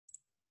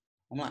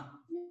Vamos lá.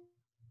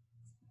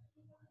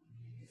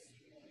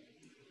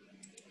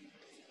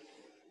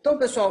 Então,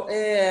 pessoal,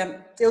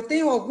 eu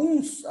tenho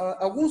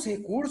alguns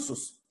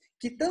recursos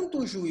que tanto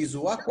o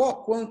juízo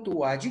ACO quanto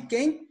o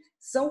ADQUEM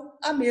são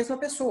a mesma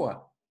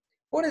pessoa.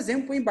 Por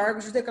exemplo, o embargo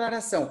de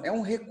declaração é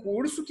um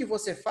recurso que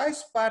você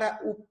faz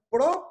para o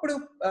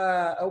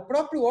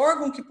próprio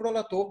órgão que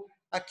prolatou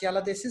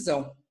aquela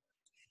decisão.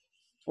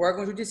 O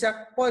órgão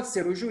judiciário pode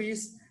ser o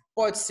juiz,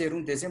 pode ser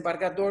um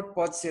desembargador,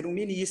 pode ser um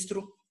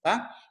ministro,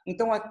 tá?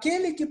 Então,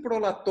 aquele que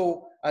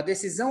prolatou a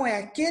decisão é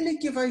aquele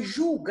que vai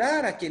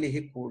julgar aquele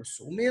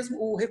recurso.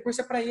 O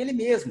recurso é para ele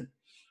mesmo.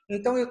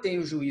 Então, eu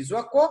tenho juízo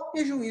ACO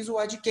e juízo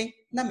ADQUEM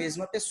na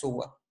mesma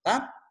pessoa,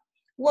 tá?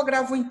 O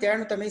agravo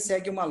interno também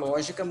segue uma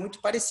lógica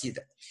muito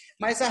parecida.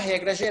 Mas a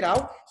regra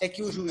geral é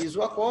que o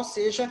juízo ACO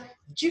seja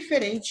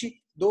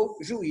diferente do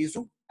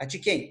juízo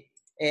ADQUEM.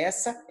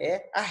 Essa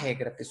é a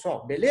regra,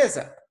 pessoal.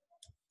 Beleza?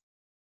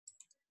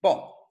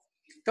 Bom,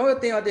 então eu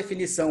tenho a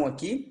definição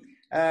aqui.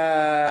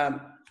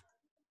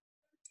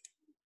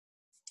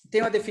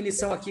 Tenho a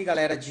definição aqui,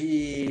 galera,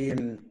 de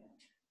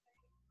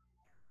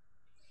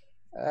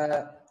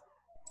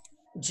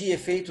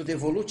efeito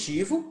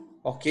devolutivo,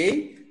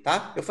 ok?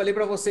 Tá? Eu falei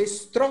para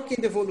vocês, troquem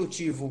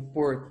devolutivo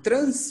por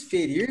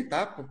transferir,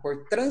 tá?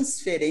 Por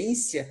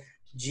transferência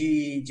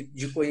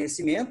de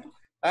conhecimento.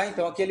 Tá?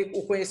 Então,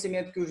 o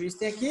conhecimento que o juiz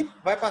tem aqui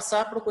vai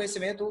passar para o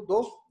conhecimento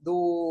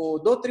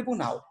do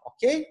tribunal,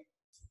 ok?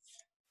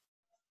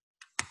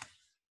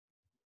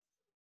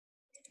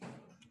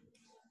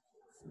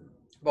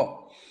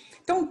 Bom,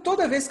 então,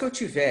 toda vez que eu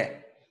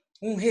tiver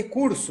um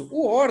recurso,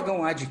 o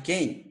órgão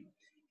ADQUEM,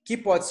 que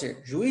pode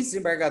ser juiz,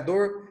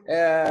 desembargador,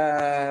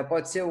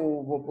 pode ser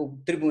o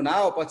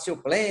tribunal, pode ser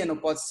o pleno,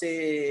 pode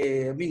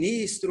ser o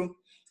ministro,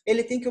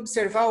 ele tem que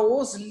observar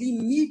os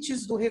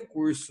limites do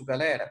recurso,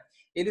 galera.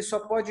 Ele só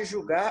pode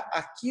julgar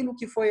aquilo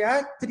que foi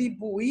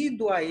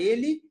atribuído a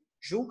ele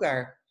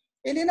julgar.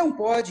 Ele não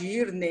pode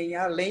ir nem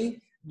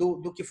além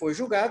do que foi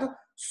julgado,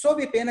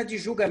 sob pena de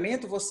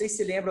julgamento. Vocês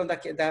se lembram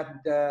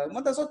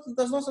uma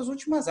das nossas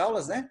últimas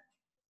aulas, né?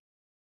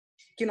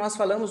 Que nós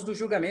falamos do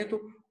julgamento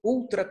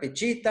ultra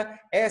petita,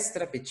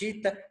 extra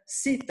petita,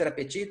 citra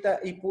petita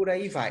e por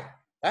aí vai,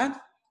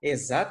 tá?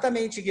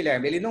 Exatamente,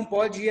 Guilherme. Ele não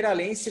pode ir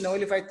além, senão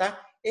ele vai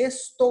estar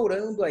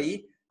estourando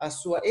aí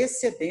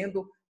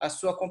excedendo a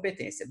sua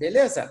competência,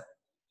 beleza?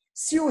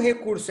 Se o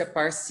recurso é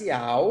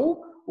parcial,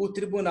 o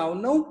tribunal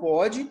não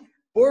pode,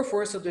 por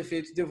força do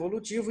efeito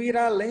devolutivo, ir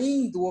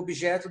além do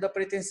objeto da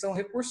pretensão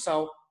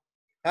recursal.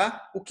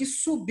 Tá? O que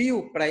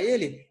subiu para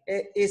ele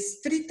é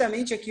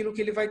estritamente aquilo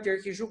que ele vai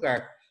ter que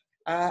julgar.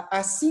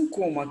 Assim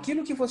como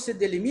aquilo que você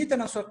delimita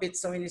na sua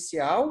petição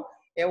inicial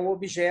é o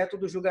objeto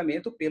do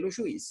julgamento pelo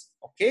juiz,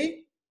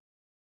 ok?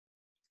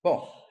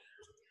 Bom,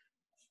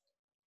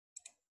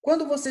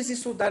 quando vocês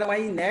estudaram a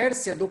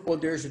inércia do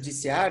Poder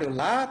Judiciário,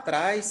 lá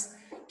atrás,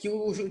 que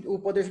o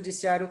Poder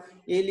Judiciário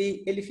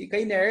ele fica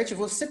inerte,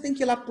 você tem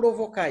que ir lá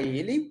provocar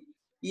ele,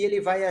 e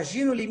ele vai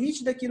agir no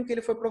limite daquilo que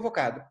ele foi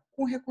provocado.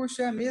 Com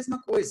recurso é a mesma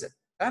coisa,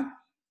 tá?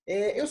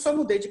 Eu só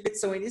mudei de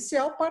petição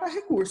inicial para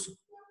recurso.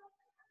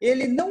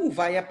 Ele não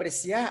vai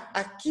apreciar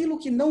aquilo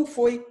que não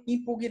foi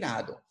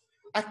impugnado.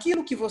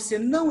 Aquilo que você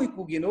não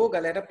impugnou,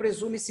 galera,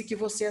 presume-se que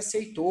você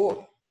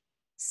aceitou.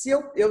 Se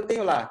eu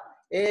tenho lá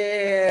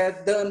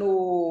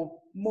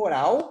dano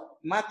moral,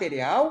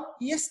 material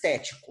e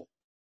estético.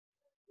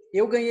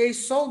 Eu ganhei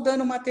só o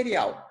dano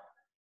material.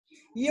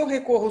 E eu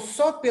recorro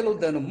só pelo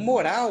dano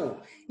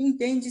moral,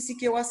 entende-se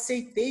que eu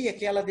aceitei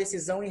aquela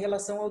decisão em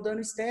relação ao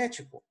dano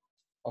estético,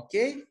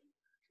 ok?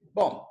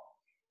 Bom,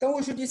 então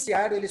o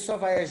judiciário ele só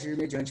vai agir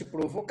mediante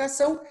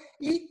provocação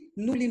e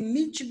no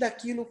limite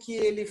daquilo que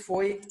ele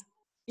foi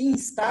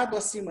instado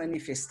a se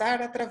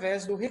manifestar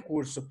através do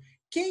recurso.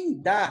 Quem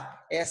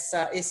dá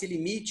esse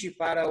limite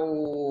para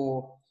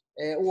o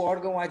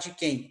órgão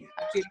ADQUEM?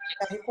 Aquele que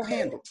está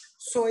recorrendo.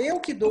 Sou eu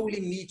que dou o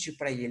limite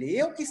para ele,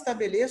 eu que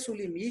estabeleço o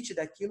limite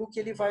daquilo que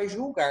ele vai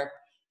julgar.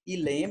 E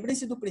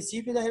lembrem-se do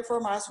princípio da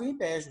reformatio in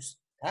pejus,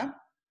 tá?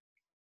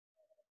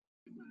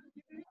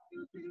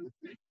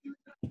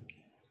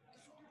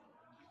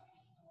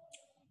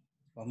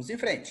 Vamos em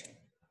frente.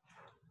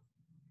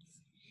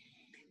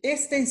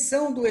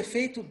 Extensão do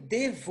efeito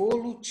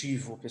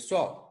devolutivo,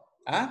 pessoal,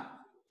 tá?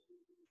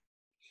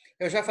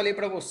 Eu já falei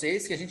para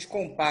vocês que a gente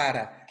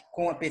compara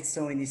com a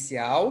petição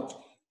inicial,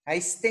 a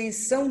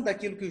extensão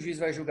daquilo que o juiz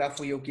vai julgar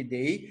fui eu que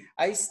dei,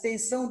 a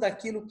extensão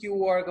daquilo que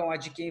o órgão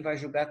ADQUEM vai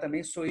julgar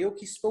também sou eu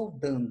que estou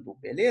dando,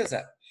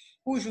 beleza?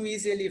 O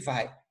juiz ele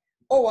vai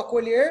ou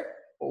acolher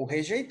ou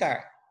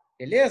rejeitar,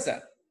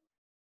 beleza?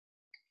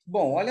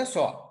 Bom, olha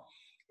só,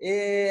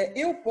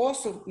 eu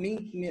posso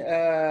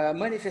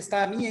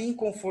manifestar a minha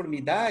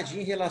inconformidade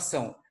em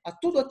relação a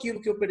tudo aquilo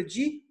que eu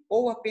perdi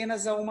ou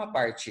apenas a uma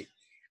parte.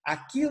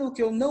 Aquilo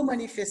que eu não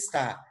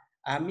manifestar,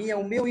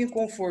 o meu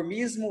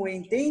inconformismo,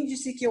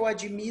 entende-se que eu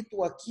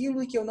admito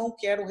aquilo e que eu não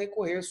quero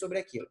recorrer sobre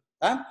aquilo,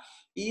 tá?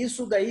 E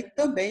isso daí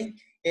também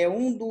é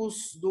um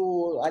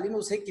ali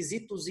nos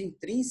requisitos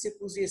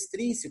intrínsecos e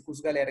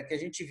extrínsecos, galera, que a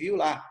gente viu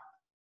lá,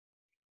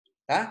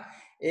 tá?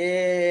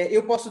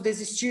 eu posso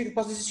desistir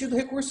do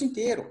recurso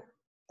inteiro,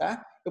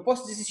 tá? Eu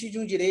posso desistir de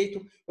um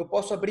direito, eu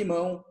posso abrir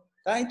mão,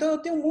 tá? Então,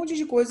 eu tenho um monte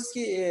de coisas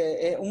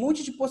um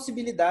monte de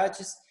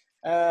possibilidades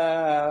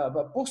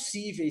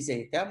possíveis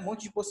aí, tá? Um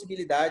monte de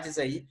possibilidades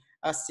aí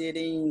a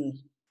serem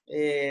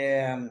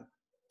é,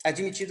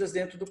 admitidas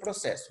dentro do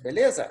processo,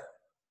 beleza?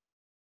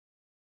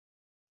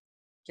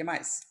 O que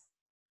mais?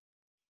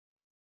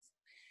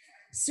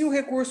 Se o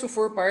recurso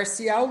for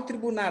parcial,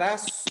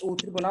 o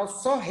tribunal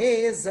só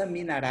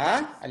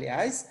reexaminará,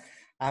 aliás,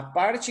 a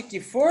parte que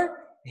for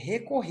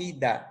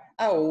recorrida.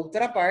 A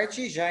outra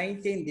parte já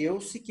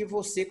entendeu-se que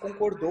você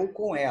concordou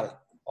com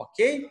ela,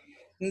 ok?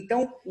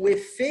 Então, o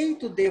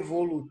efeito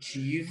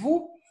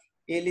devolutivo,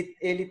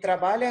 ele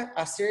trabalha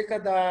acerca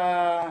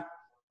da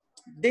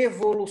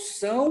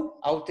devolução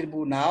ao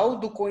tribunal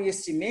do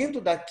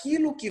conhecimento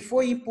daquilo que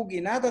foi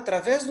impugnado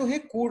através do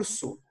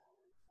recurso,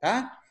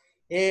 tá?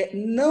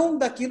 Não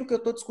daquilo que eu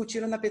estou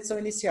discutindo na petição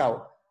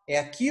inicial. É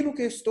aquilo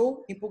que eu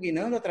estou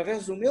impugnando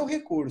através do meu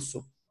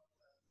recurso.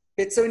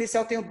 Petição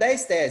inicial tenho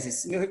 10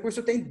 teses, meu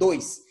recurso tem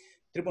 2. O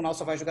tribunal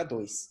só vai julgar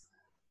 2.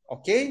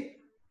 Ok?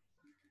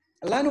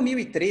 Lá no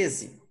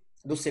 1013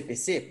 do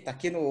CPC, tá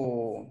aqui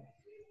no...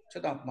 Deixa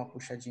eu dar uma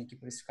puxadinha aqui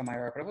para isso ficar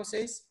maior para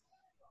vocês.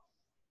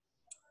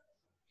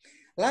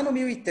 Lá no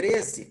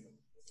 1013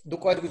 do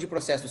Código de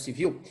Processo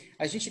Civil,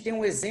 a gente tem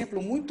um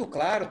exemplo muito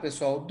claro,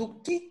 pessoal,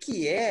 do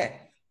que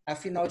é,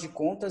 afinal de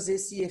contas,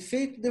 esse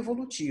efeito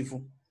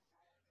devolutivo.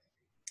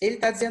 Ele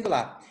está dizendo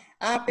lá,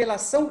 a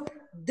apelação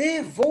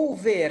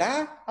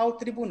devolverá ao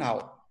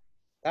tribunal,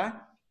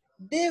 tá?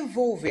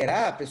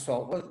 Devolverá,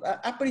 pessoal,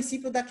 a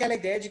princípio daquela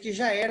ideia de que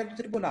já era do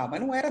tribunal, mas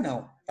não era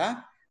não,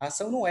 tá? A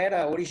ação não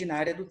era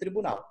originária do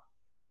tribunal.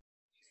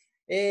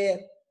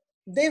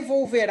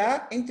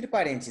 Devolverá, entre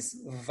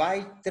parênteses,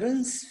 vai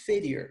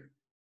transferir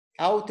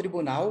ao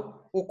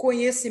tribunal o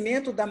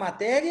conhecimento da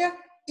matéria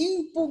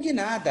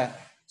impugnada.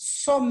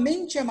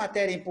 Somente a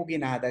matéria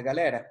impugnada,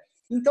 galera.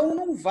 Então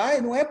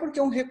não é porque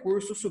um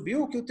recurso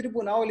subiu que o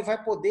tribunal ele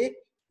vai poder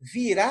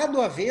virar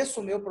do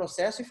avesso o meu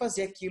processo e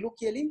fazer aquilo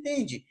que ele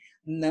entende.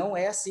 Não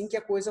é assim que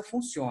a coisa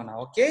funciona,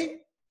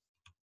 ok?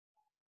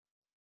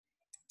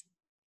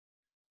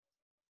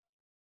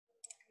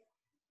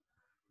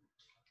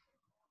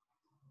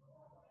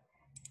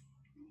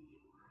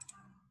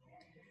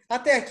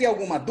 Até aqui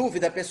alguma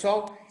dúvida,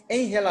 pessoal,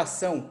 em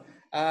relação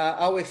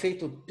ao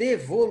efeito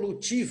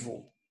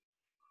devolutivo?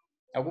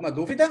 Alguma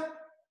dúvida?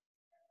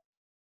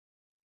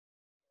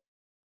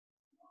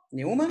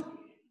 Nenhuma?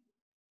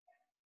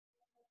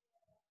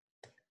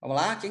 Vamos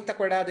lá, quem está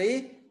acordado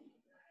aí?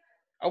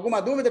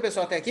 Alguma dúvida,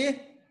 pessoal, até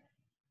aqui?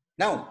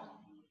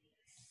 Não?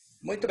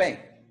 Muito bem.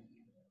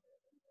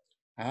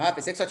 Ah,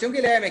 pensei que só tinha um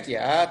Guilherme aqui.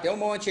 Ah, tem um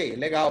monte aí.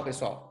 Legal,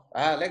 pessoal.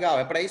 Ah, legal.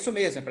 É para isso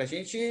mesmo, é para a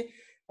gente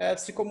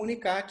se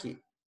comunicar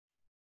aqui.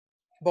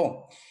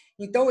 Bom,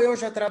 então eu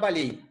já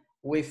trabalhei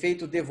o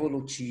efeito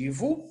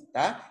devolutivo,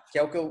 tá? Que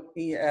é o que eu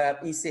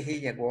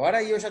encerrei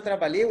agora, e eu já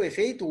trabalhei o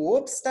efeito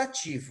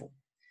obstativo.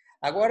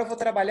 Agora eu vou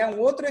trabalhar um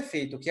outro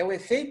efeito, que é o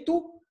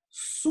efeito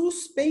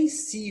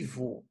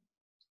suspensivo,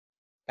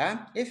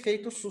 tá?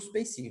 Efeito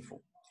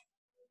suspensivo.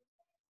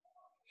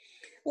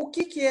 O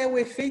que é o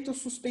efeito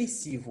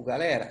suspensivo,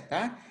 galera?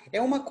 Tá?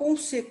 É uma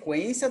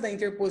consequência da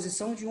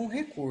interposição de um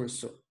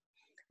recurso.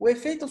 O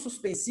efeito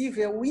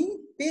suspensivo é o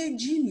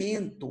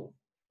impedimento.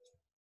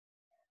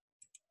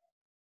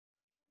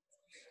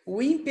 O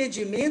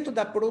impedimento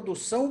da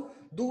produção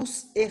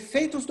dos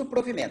efeitos do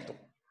provimento.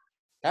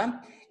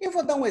 Tá? Eu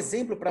vou dar um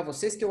exemplo para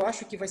vocês que eu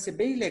acho que vai ser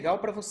bem legal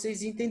para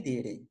vocês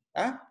entenderem.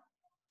 Tá?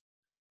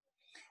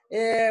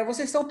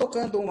 Vocês estão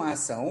tocando uma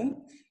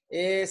ação,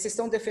 vocês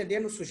estão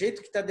defendendo o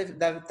sujeito que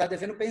está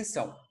devendo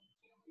pensão.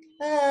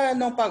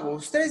 Não pagou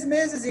os 3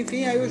 meses,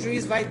 enfim, aí o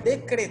juiz vai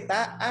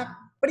decretar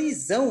a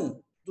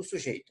prisão do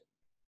sujeito.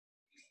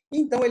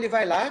 Então, ele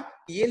vai lá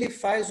e ele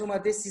faz uma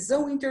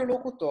decisão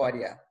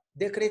interlocutória,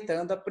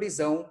 decretando a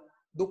prisão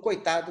do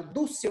coitado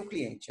do seu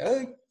cliente.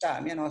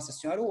 Eita, minha Nossa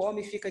Senhora, o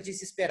homem fica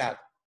desesperado.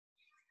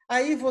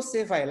 Aí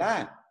você vai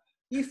lá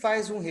e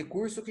faz um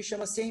recurso que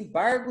chama-se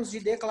embargos de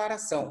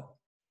declaração.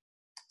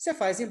 Você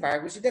faz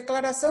embargos de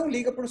declaração,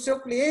 liga para o seu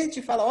cliente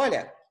e fala,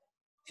 olha,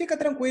 fica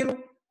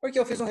tranquilo, porque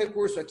eu fiz um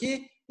recurso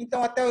aqui,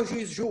 então até o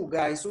juiz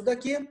julgar isso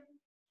daqui,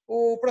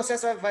 o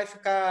processo vai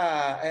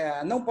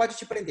ficar, não pode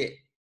te prender.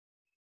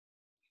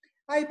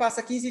 Aí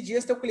passa 15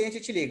 dias, teu cliente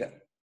te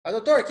liga.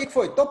 Doutor, o que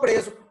foi? Estou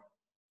preso.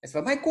 Aí você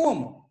fala, mas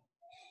como?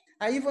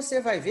 Aí você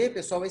vai ver,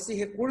 pessoal, esse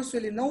recurso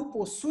ele não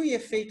possui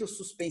efeito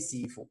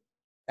suspensivo,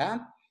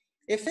 tá?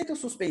 Efeito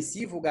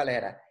suspensivo,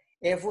 galera,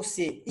 é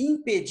você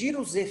impedir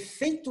os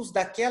efeitos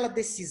daquela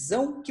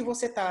decisão que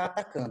você está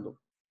atacando.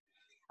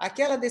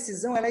 Aquela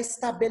decisão, ela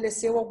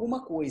estabeleceu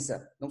alguma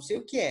coisa, não sei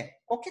o que é,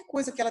 qualquer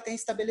coisa que ela tenha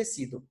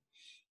estabelecido.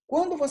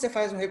 Quando você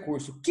faz um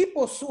recurso que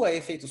possua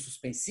efeito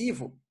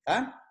suspensivo,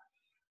 tá?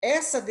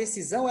 Essa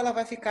decisão ela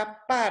vai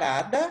ficar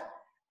parada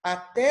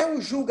até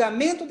o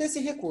julgamento desse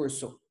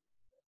recurso.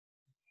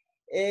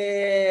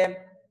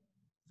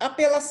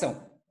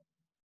 Apelação.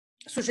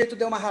 O sujeito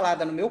deu uma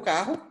ralada no meu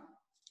carro,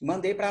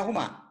 mandei para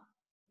arrumar.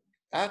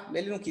 Tá?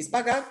 Ele não quis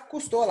pagar,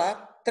 custou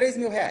lá R$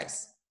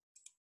 3.000.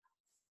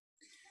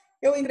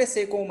 Eu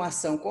ingressei com uma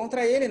ação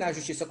contra ele na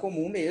justiça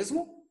comum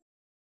mesmo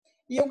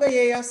e eu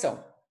ganhei a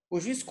ação. O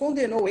juiz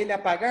condenou ele a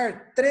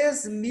pagar R$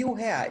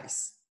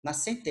 3.000 na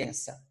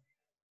sentença.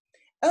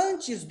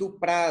 Antes do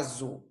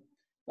prazo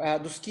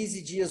dos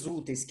 15 dias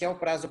úteis, que é o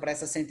prazo para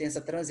essa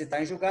sentença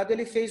transitar em julgado,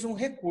 ele fez um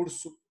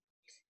recurso.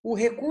 O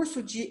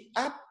recurso de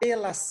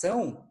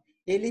apelação,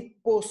 ele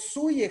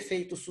possui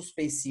efeito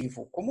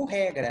suspensivo, como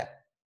regra.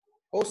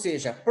 Ou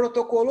seja,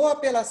 protocolou a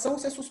apelação,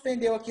 você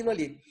suspendeu aquilo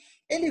ali.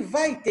 Ele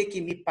vai ter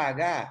que me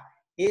pagar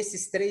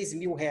esses R$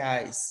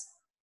 3.000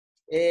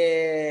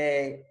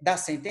 da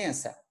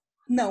sentença?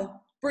 Não.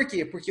 Por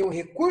quê? Porque o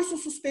recurso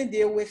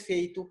suspendeu o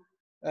efeito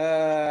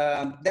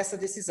dessa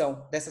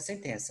decisão, dessa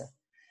sentença.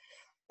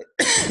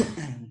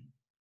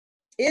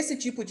 Esse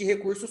tipo de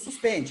recurso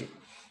suspende.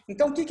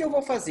 Então, o que eu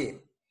vou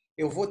fazer?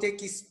 Eu vou ter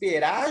que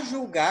esperar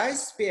julgar,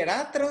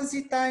 esperar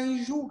transitar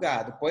em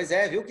julgado. Pois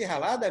é, viu que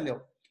ralada,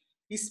 meu?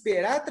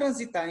 Esperar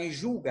transitar em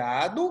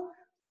julgado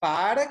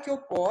para que eu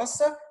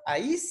possa,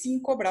 aí sim,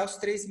 cobrar os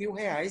R$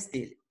 3.000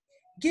 dele.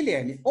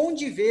 Guilherme,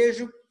 onde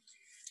vejo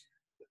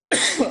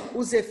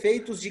os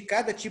efeitos de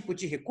cada tipo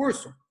de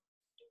recurso?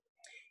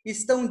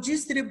 Estão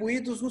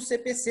distribuídos no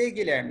CPC,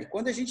 Guilherme.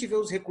 Quando a gente vê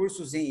os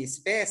recursos em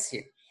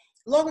espécie,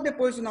 logo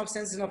depois do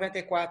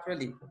 994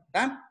 ali,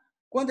 tá?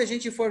 Quando a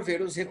gente for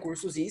ver os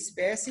recursos em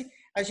espécie,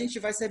 a gente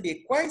vai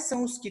saber quais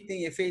são os que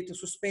têm efeito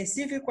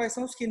suspensivo e quais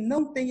são os que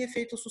não têm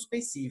efeito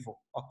suspensivo,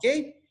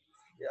 ok?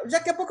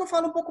 Daqui a pouco eu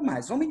falo um pouco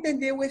mais. Vamos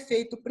entender o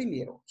efeito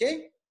primeiro,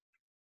 ok?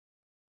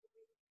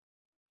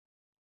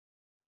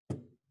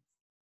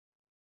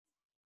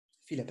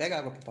 Filha, pega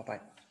água para o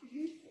papai.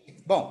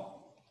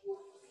 Bom,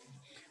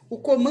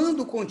 o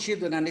comando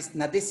contido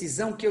na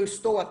decisão que eu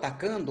estou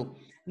atacando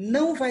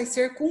não vai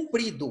ser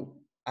cumprido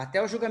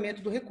até o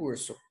julgamento do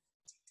recurso.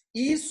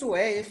 Isso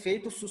é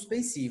efeito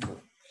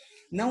suspensivo.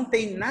 Não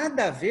tem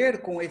nada a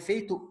ver com o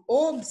efeito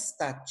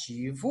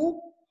obstativo,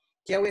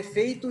 que é o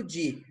efeito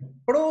de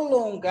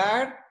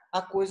prolongar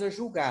a coisa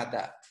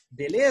julgada.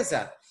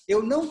 Beleza?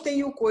 Eu não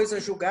tenho coisa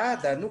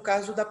julgada no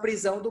caso da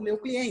prisão do meu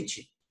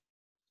cliente.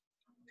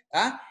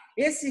 Tá?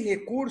 Esse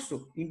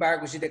recurso,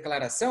 embargos de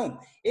declaração,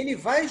 ele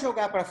vai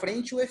jogar para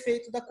frente o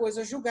efeito da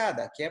coisa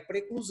julgada, que é a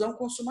preclusão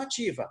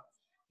consumativa.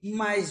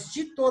 Mas,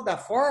 de toda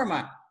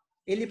forma,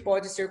 ele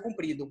pode ser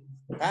cumprido,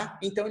 tá?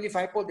 Então, ele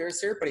vai poder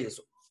ser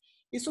preso.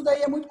 Isso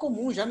daí é muito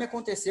comum, já me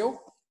aconteceu.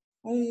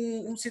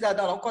 Um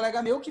cidadão lá, um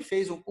colega meu, que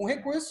fez um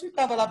recurso e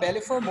estava lá belo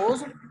e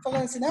formoso,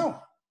 falando assim, não,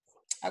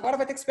 agora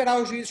vai ter que esperar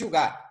o juiz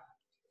julgar.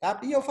 Tá?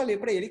 E eu falei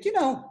para ele que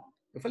não.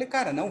 Eu falei,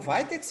 cara, não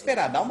vai ter que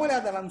esperar. Dá uma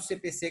olhada lá no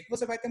CPC que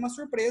você vai ter uma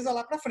surpresa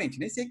lá para frente.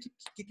 Nem sei o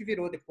que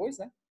virou depois,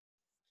 né?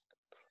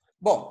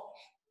 Bom,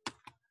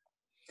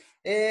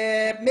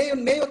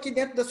 meio aqui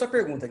dentro da sua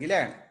pergunta,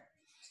 Guilherme.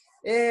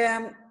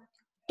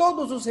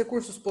 Todos os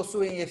recursos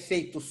possuem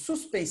efeito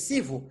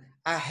suspensivo?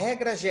 A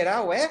regra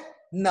geral é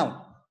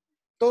não.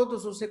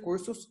 Todos os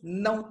recursos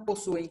não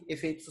possuem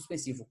efeito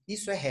suspensivo.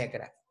 Isso é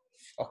regra.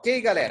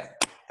 Ok, galera?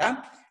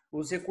 Tá?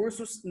 Os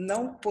recursos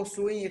não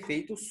possuem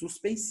efeito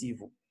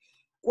suspensivo.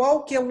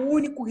 Qual que é o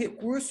único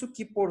recurso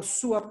que, por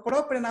sua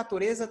própria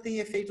natureza, tem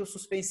efeito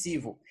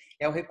suspensivo?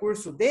 É o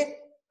recurso de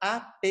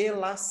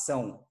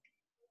apelação.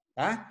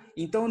 Tá?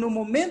 Então, no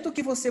momento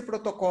que você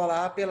protocola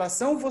a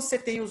apelação, você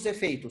tem os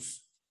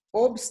efeitos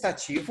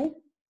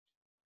obstativo,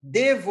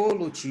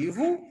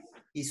 devolutivo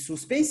e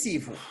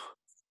suspensivo.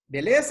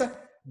 Beleza?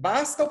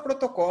 Basta o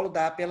protocolo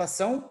da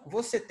apelação,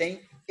 você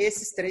tem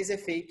esses 3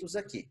 efeitos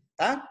aqui,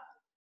 tá?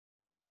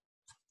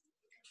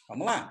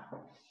 Vamos lá.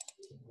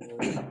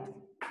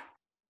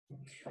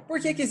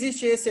 Por que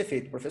existe esse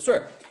efeito,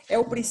 professor? É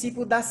o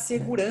princípio da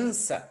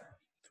segurança.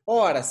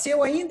 Ora, se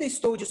eu ainda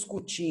estou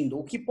discutindo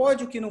o que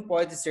pode e o que não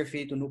pode ser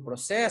feito no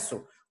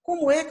processo,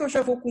 como é que eu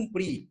já vou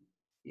cumprir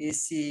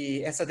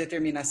essa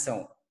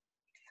determinação?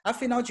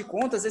 Afinal de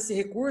contas, esse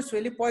recurso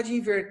ele pode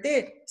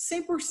inverter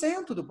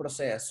 100% do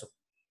processo.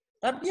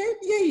 Tá?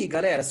 E aí,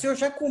 galera, se eu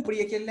já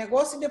cumpri aquele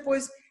negócio e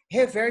depois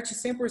reverte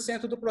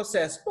 100% do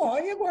processo, bom,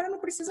 aí agora não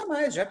precisa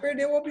mais, já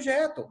perdeu o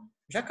objeto,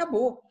 já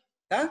acabou,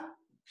 tá?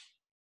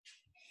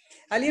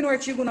 Ali no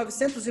artigo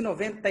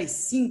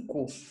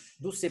 995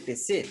 do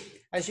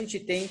CPC, a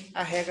gente tem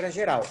a regra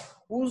geral.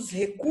 Os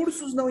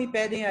recursos não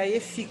impedem a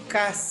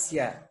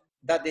eficácia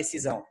da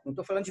decisão. Não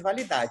estou falando de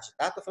validade,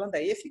 tá? Estou falando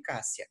da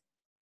eficácia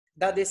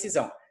da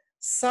decisão,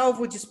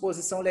 salvo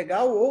disposição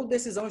legal ou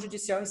decisão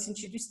judicial em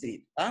sentido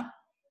estrito, tá?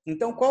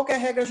 Então, qual que é a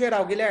regra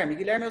geral, Guilherme?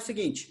 Guilherme é o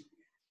seguinte,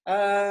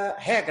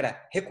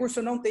 regra,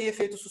 recurso não tem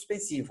efeito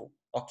suspensivo,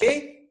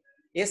 ok?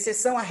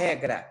 Exceção à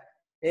regra,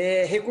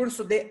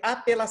 recurso de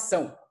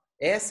apelação.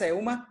 Essa é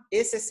uma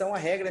exceção à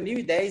regra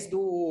 1010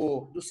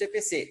 do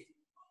CPC.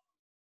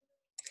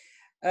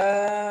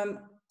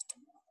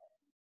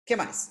 Que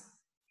mais?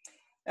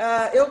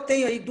 Eu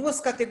tenho aí 2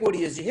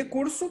 categorias de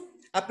recurso.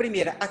 A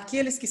primeira,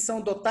 aqueles que são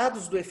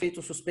dotados do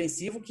efeito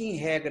suspensivo, que em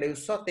regra eu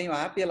só tenho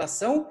a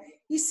apelação.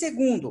 E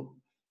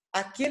segundo,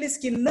 aqueles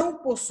que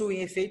não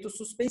possuem efeito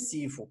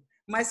suspensivo,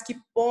 mas que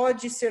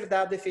pode ser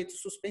dado efeito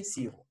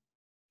suspensivo.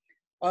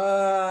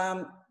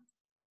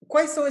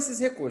 Quais são esses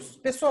recursos?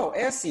 Pessoal,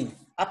 é assim,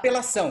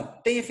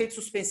 apelação tem efeito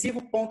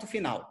suspensivo, ponto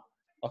final,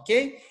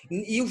 ok?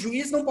 E o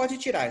juiz não pode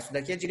tirar, isso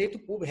daqui é direito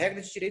público,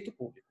 regra de direito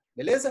público,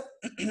 beleza?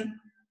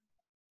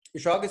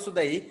 Joga isso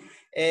daí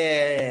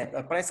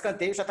para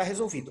escanteio, já está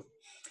resolvido.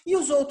 E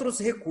os outros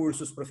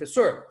recursos,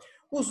 professor?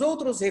 Os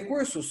outros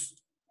recursos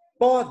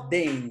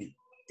podem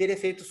ter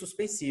efeito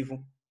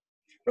suspensivo.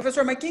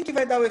 Professor, mas quem que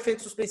vai dar o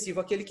efeito suspensivo?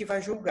 Aquele que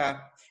vai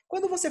julgar.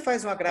 Quando você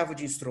faz um agravo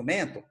de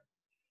instrumento,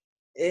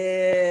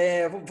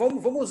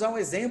 vamos usar um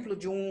exemplo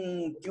de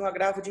um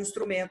agravo de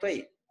instrumento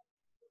aí.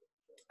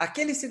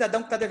 Aquele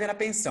cidadão que está devendo a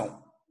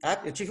pensão.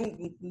 Tá? Eu tive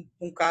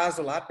um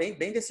caso lá, bem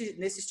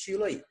nesse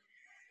estilo aí.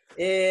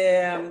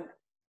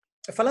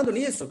 Falando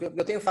nisso,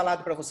 eu tenho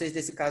falado para vocês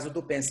desse caso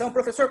do pensão.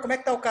 Professor, como é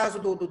que está o caso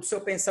do seu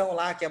pensão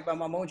lá, que é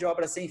uma mão de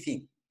obra sem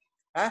fim?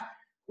 Tá?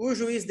 O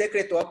juiz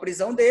decretou a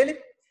prisão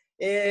dele,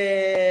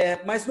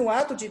 mas no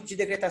ato de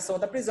decretação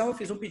da prisão, eu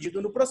fiz um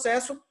pedido no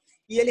processo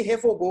e ele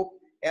revogou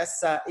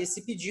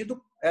esse pedido.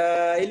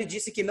 Ele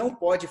disse que não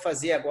pode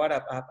fazer agora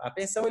a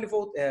pensão,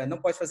 não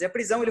pode fazer a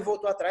prisão, ele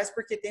voltou atrás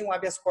porque tem um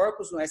habeas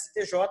corpus no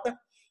STJ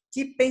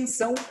que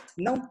pensão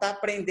não está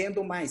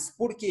prendendo mais.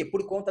 Por quê?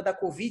 Por conta da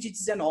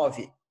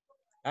Covid-19.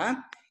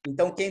 Tá?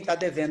 Então, quem está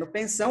devendo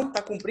pensão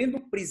está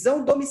cumprindo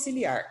prisão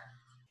domiciliar.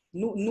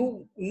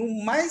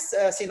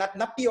 Assim,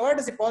 na pior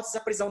das hipóteses,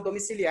 a prisão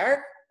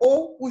domiciliar,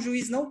 ou o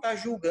juiz não está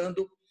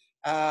julgando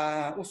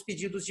os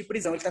pedidos de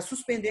prisão, ele está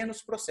suspendendo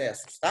os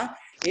processos, tá?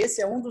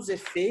 Esse é um dos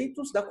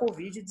efeitos da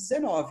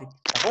Covid-19,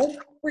 tá bom?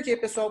 Por quê,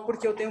 pessoal?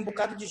 Porque eu tenho um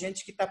bocado de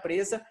gente que está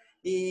presa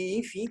e,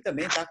 enfim,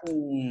 também está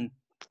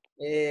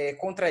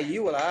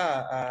contraiu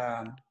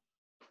lá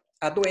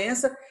a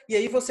doença, e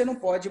aí você não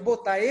pode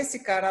botar esse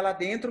cara lá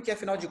dentro, que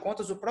afinal de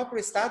contas o próprio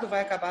Estado vai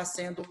acabar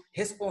sendo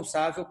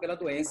responsável pela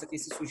doença que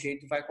esse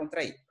sujeito vai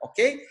contrair,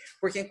 ok?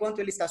 Porque enquanto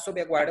ele está sob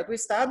a guarda do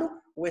Estado,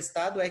 o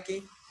Estado é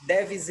quem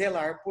deve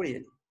zelar por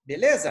ele,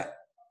 beleza?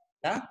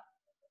 Tá?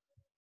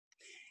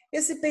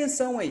 Esse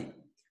pensão aí,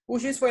 o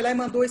juiz foi lá e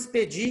mandou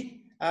expedir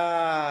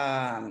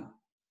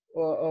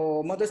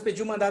o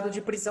mandado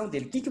de prisão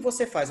dele. O que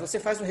você faz? Você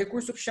faz um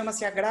recurso que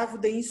chama-se agravo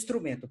de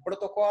instrumento.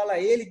 Protocola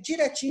ele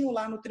direitinho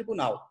lá no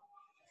tribunal.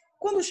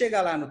 Quando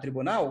chegar lá no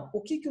tribunal,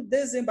 o que o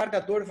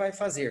desembargador vai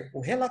fazer? O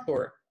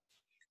relator.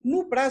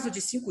 No prazo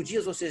de 5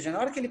 dias, ou seja, na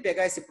hora que ele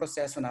pegar esse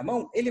processo na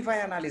mão, ele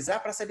vai analisar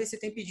para saber se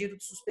tem pedido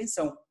de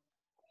suspensão.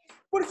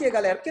 Por quê,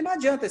 galera? Porque não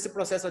adianta, esse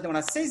processo vai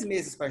demorar 6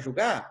 meses para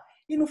julgar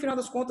e no final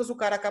das contas o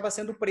cara acaba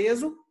sendo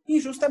preso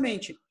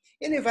injustamente.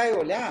 Ele vai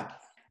olhar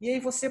e aí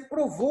você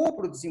provou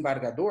para o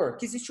desembargador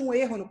que existe um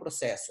erro no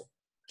processo,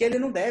 que ele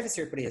não deve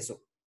ser preso.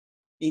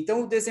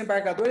 Então, o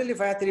desembargador ele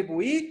vai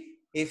atribuir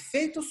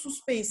efeito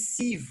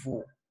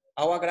suspensivo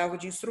ao agravo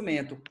de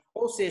instrumento,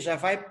 ou seja,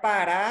 vai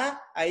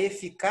parar a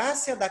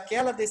eficácia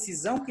daquela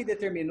decisão que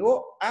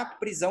determinou a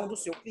prisão do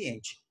seu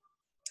cliente.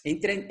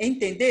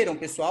 Entenderam,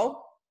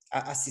 pessoal,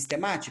 a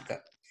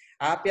sistemática?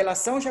 A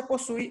apelação já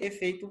possui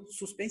efeito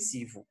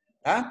suspensivo,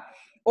 tá?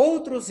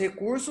 Outros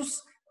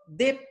recursos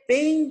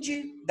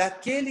depende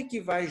daquele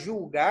que vai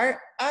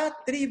julgar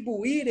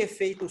atribuir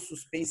efeito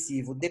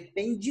suspensivo,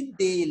 depende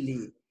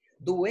dele,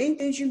 do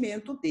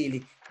entendimento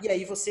dele. E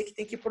aí você que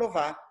tem que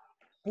provar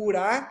por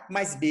A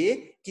mais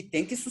B que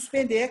tem que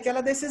suspender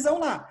aquela decisão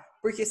lá,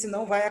 porque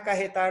senão vai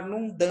acarretar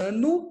num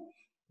dano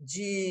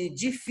de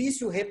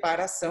difícil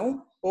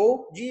reparação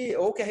ou que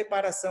a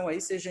reparação aí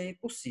seja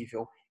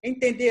impossível.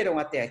 Entenderam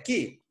até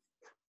aqui?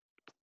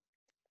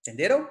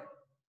 Entenderam?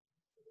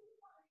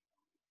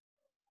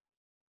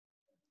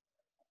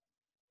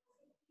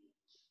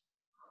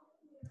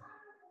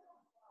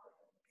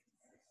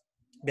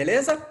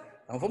 Beleza?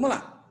 Então vamos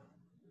lá.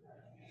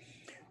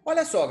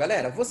 Olha só,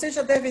 galera, vocês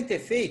já devem ter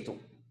feito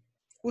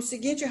o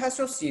seguinte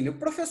raciocínio.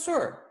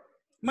 Professor,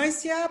 mas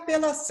se a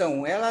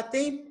apelação ela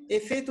tem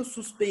efeito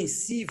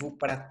suspensivo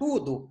para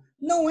tudo,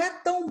 não é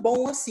tão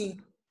bom assim.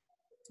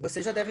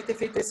 Você já deve ter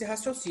feito esse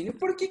raciocínio.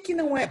 Por que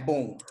não é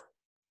bom?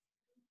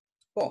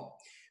 Bom,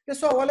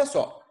 pessoal, olha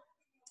só.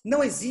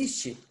 Não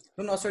existe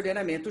no nosso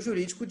ordenamento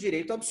jurídico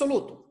direito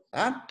absoluto.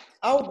 Tá?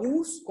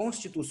 Alguns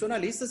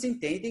constitucionalistas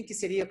entendem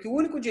que o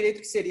único direito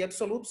que seria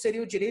absoluto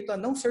seria o direito a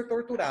não ser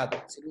torturado.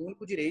 Seria o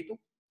único direito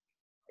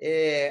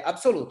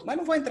absoluto. Mas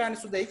não vou entrar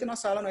nisso daí, que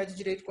nossa aula não é de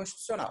direito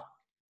constitucional.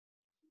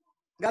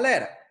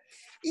 Galera,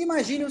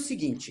 imagine o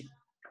seguinte.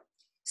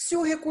 Se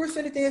o recurso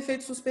ele tem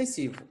efeito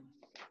suspensivo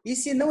e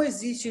se não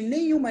existe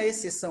nenhuma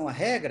exceção à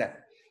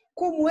regra,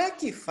 como é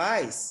que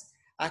faz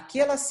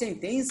aquela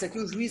sentença que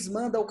o juiz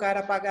manda o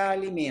cara pagar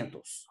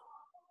alimentos?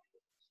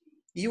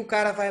 E o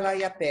cara vai lá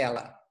e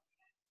apela.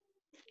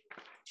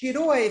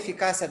 Tirou a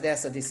eficácia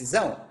dessa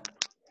decisão?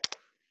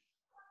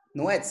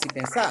 Não é de se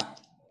pensar?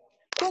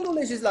 Quando o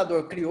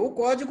legislador criou o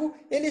código,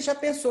 ele já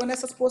pensou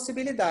nessas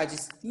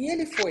possibilidades. E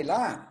ele foi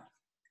lá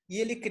e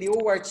ele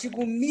criou o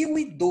artigo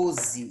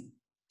 1012,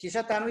 que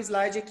já está no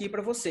slide aqui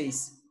para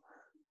vocês.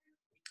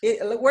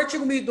 O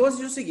artigo 1012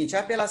 diz o seguinte: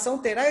 a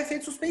apelação terá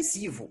efeito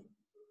suspensivo.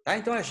 Tá?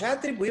 Então, ela já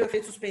atribuiu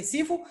efeito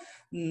suspensivo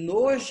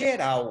no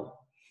geral.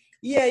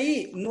 E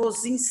aí,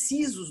 nos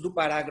incisos do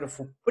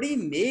parágrafo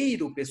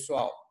 1º,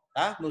 pessoal,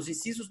 tá? Nos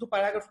incisos do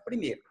parágrafo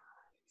 1º,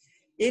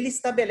 ele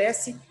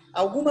estabelece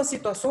algumas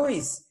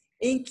situações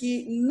em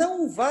que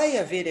não vai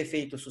haver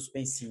efeito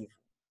suspensivo,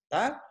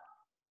 tá?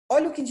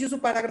 Olha o que diz o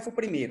parágrafo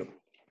 1º.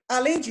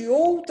 Além de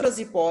outras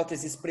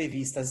hipóteses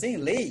previstas em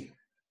lei,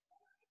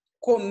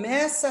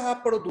 começa a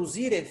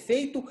produzir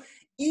efeito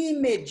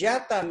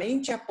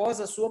imediatamente após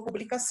a sua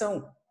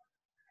publicação,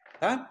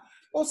 tá?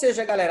 Ou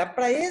seja, galera,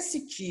 para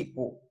esse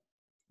tipo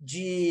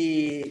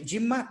de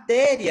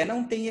matéria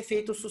não tem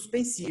efeito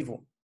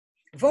suspensivo.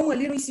 Vamos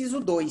ali no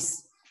inciso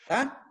 2,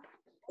 tá?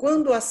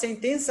 Quando a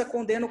sentença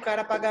condena o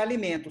cara a pagar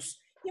alimentos.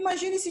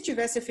 Imagine se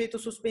tivesse efeito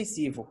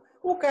suspensivo.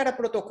 O cara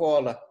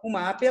protocola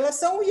uma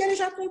apelação e ele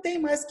já não tem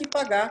mais que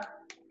pagar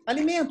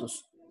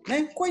alimentos.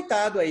 Né?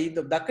 Coitado aí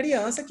da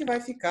criança que vai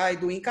ficar, e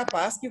do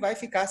incapaz que vai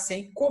ficar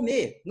sem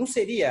comer. Não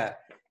seria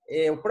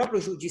o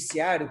próprio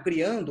judiciário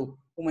criando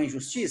uma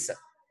injustiça?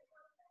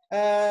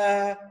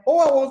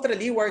 Ou a outra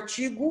ali,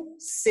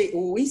 o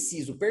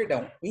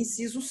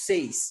inciso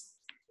 6,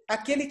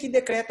 aquele que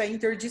decreta a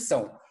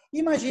interdição.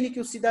 Imagine que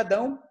o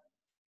cidadão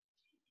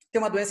tem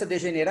uma doença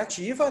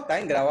degenerativa, tá,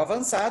 em grau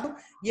avançado,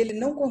 e ele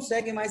não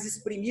consegue mais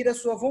exprimir a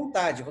sua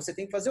vontade. Você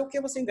tem que fazer o quê?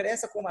 Você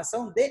ingressa com uma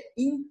ação de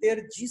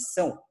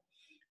interdição.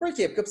 Por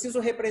quê? Porque eu preciso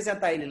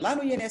representar ele lá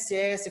no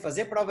INSS,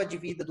 fazer prova de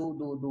vida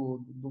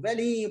do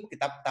velhinho, porque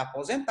está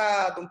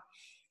aposentado.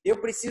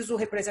 Eu preciso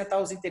representar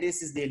os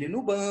interesses dele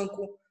no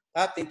banco,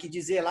 tá? Tem que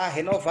dizer lá,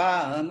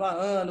 renovar ano a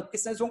ano, porque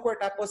senão eles vão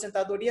cortar a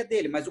aposentadoria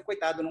dele, mas o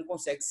coitado não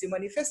consegue se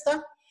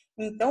manifestar.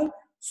 Então,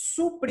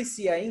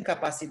 supre-se a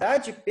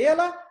incapacidade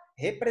pela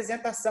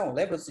representação.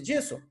 Lembram-se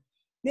disso?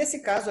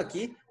 Nesse caso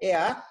aqui, é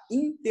a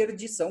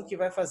interdição que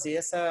vai fazer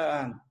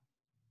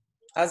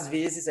às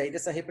vezes, aí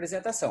dessa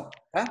representação,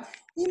 tá?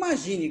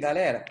 Imagine,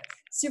 galera,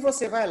 se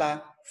você vai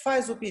lá,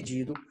 faz o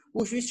pedido,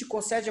 o juiz te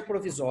concede a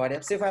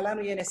provisória, você vai lá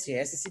no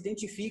INSS, se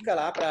identifica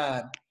lá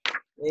para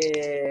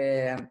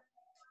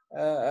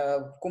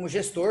como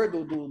gestor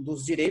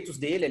dos direitos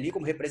dele ali,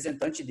 como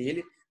representante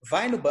dele,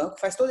 vai no banco,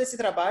 faz todo esse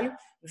trabalho,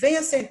 vem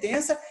a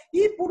sentença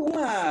e por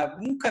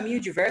um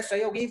caminho diverso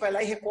aí alguém vai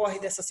lá e recorre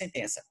dessa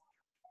sentença.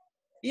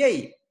 E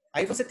aí?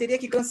 Aí você teria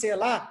que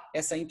cancelar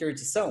essa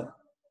interdição?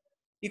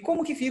 E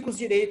como que ficam os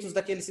direitos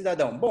daquele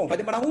cidadão? Bom, vai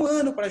demorar 1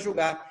 ano para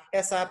julgar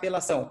essa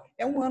apelação.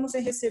 É 1 ano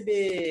sem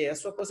receber a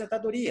sua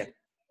aposentadoria.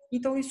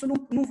 Então, isso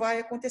não vai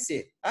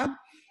acontecer, tá?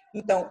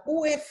 Então,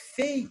 o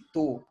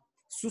efeito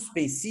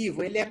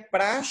suspensivo, ele é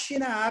praxe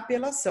na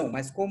apelação,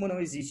 mas como não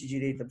existe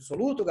direito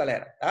absoluto,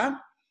 galera, tá?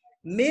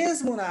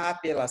 Mesmo na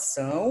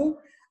apelação,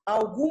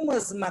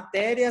 algumas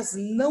matérias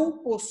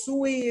não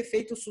possuem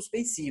efeito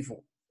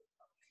suspensivo.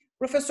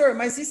 Professor,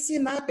 mas e se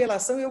na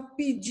apelação eu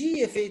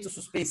pedi efeito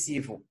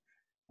suspensivo?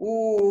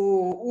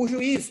 O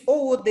juiz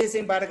ou o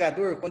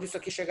desembargador, quando isso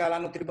aqui chegar lá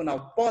no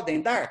tribunal,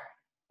 podem dar?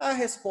 A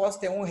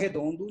resposta é um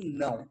redondo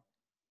não.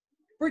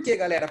 Por quê,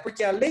 galera?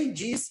 Porque a lei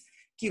diz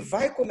que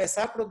vai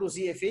começar a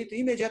produzir efeito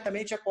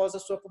imediatamente após a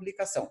sua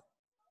publicação.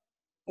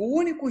 O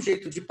único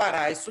jeito de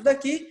parar isso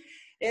daqui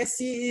é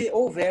se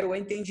houver o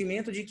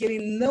entendimento de que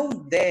ele não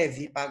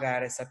deve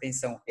pagar essa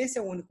pensão. Esse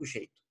é o único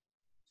jeito.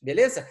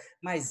 Beleza?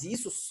 Mas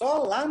isso só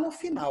lá no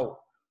final.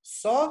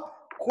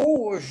 Só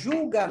com o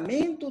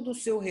julgamento do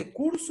seu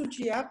recurso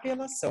de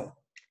apelação.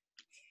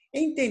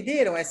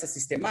 Entenderam essa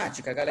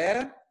sistemática,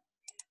 galera?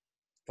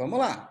 Vamos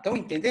lá. Estão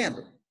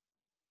entendendo?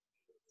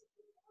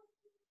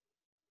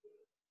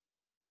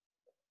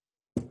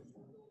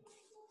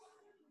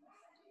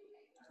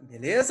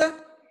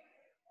 Beleza?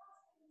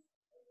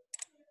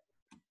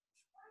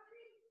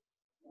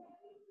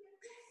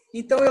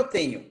 Então, eu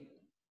tenho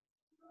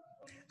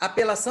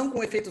apelação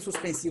com efeito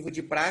suspensivo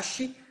de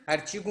praxe,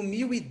 artigo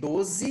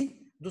 1012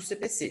 do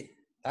CPC,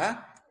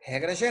 tá?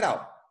 Regra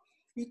geral.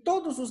 E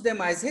todos os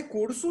demais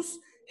recursos,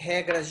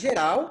 regra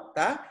geral,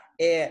 tá?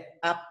 É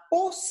a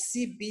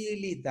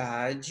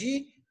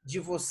possibilidade de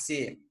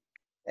você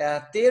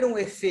ter um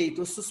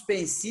efeito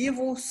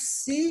suspensivo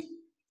se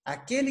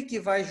aquele que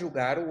vai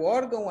julgar, o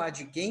órgão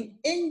ad quem,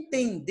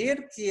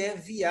 entender que é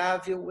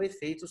viável o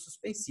efeito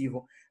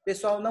suspensivo.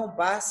 Pessoal, não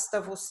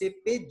basta você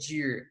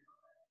pedir,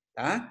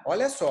 tá?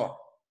 Olha só.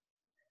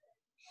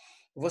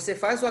 Você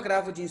faz o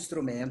agravo de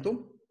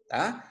instrumento,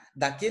 tá?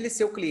 Daquele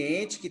seu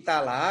cliente que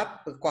está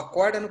lá com a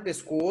corda no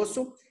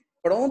pescoço,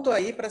 pronto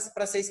aí para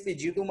ser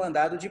expedido o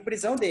mandado de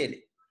prisão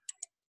dele.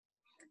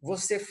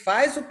 Você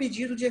faz o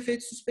pedido de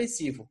efeito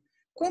suspensivo.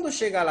 Quando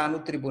chega lá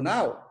no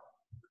tribunal,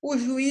 o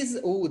juiz,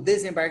 o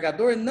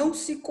desembargador não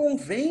se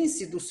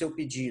convence do seu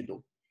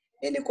pedido.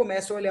 Ele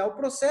começa a olhar o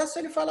processo,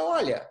 ele fala,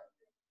 olha,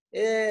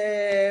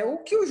 o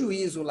que o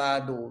juízo lá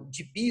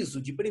de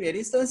piso, de primeira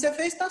instância,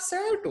 fez está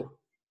certo.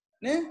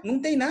 Né? Não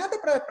tem nada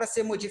para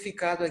ser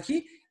modificado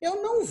aqui.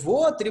 Eu não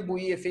vou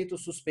atribuir efeito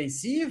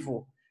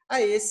suspensivo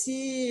a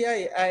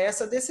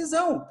essa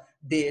decisão.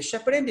 Deixa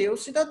prender o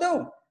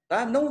cidadão.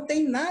 Tá? Não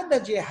tem nada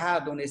de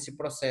errado nesse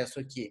processo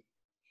aqui.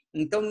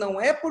 Então, não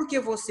é porque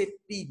você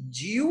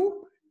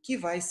pediu que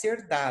vai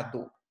ser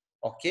dado,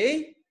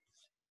 ok?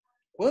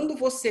 Quando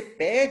você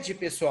pede,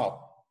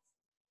 pessoal,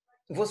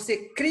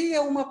 você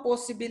cria uma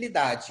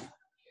possibilidade.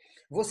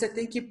 Você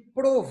tem que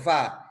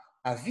provar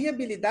a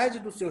viabilidade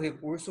do seu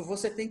recurso,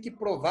 você tem que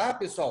provar,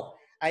 pessoal,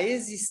 a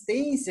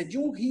existência de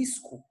um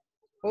risco.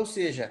 Ou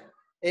seja,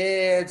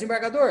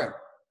 desembargador,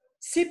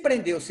 se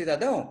prender o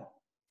cidadão,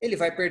 ele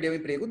vai perder o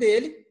emprego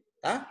dele,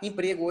 tá?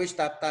 Emprego hoje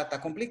tá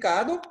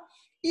complicado,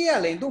 e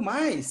além do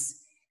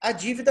mais, a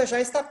dívida já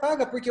está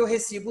paga, porque o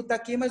recibo está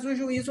aqui, mas o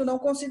juízo não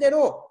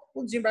considerou.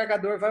 O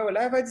desembargador vai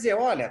olhar e vai dizer,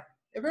 olha,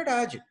 é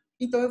verdade,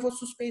 então eu vou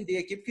suspender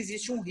aqui, porque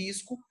existe um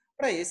risco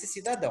para esse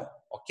cidadão,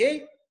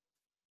 ok?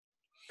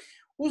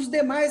 Os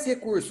demais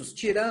recursos,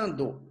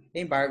 tirando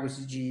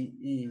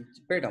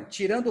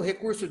tirando o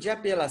recurso de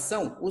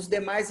apelação, os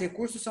demais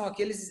recursos são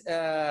aqueles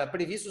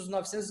previstos no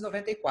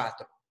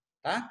 994,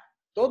 tá?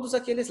 Todos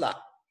aqueles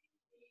lá.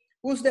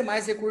 Os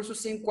demais recursos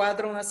se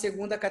enquadram na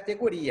segunda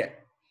categoria,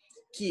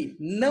 que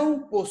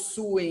não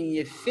possuem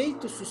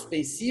efeito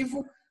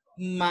suspensivo,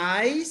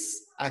 mas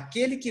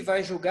aquele que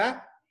vai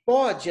julgar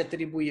pode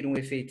atribuir um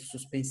efeito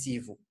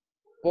suspensivo.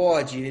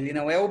 Pode, ele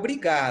não é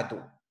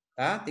obrigado,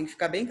 tá? Tem que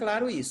ficar bem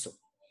claro isso.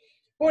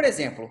 Por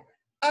exemplo,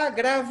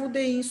 agravo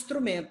de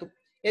instrumento.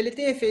 Ele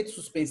tem efeito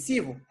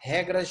suspensivo?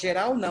 Regra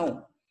geral,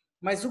 não.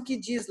 Mas o que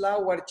diz lá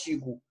o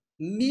artigo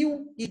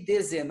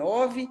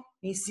 1019,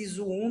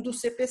 inciso 1 do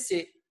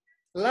CPC?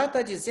 Lá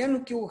está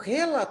dizendo que o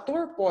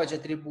relator pode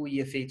atribuir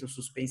efeito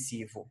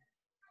suspensivo.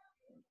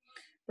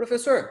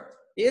 Professor,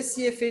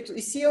 esse efeito,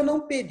 e se eu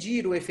não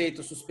pedir o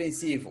efeito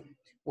suspensivo?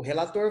 O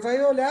relator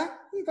vai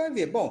olhar e vai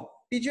ver, bom,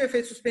 pediu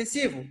efeito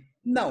suspensivo?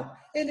 Não,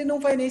 ele não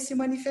vai nem se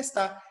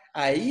manifestar.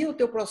 Aí o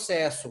teu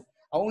processo,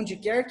 aonde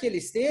quer que ele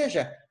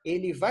esteja,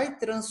 ele vai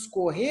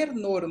transcorrer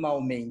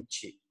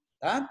normalmente,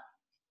 tá?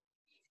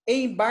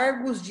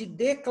 Embargos de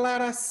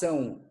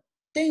declaração.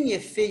 Tem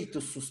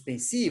efeito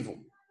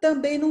suspensivo?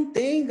 Também não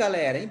tem,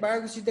 galera.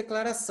 Embargos de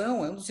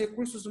declaração é um dos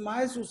recursos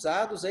mais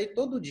usados aí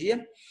todo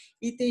dia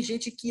e tem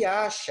gente que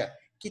acha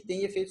que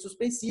tem efeito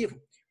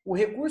suspensivo. O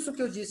recurso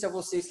que eu disse a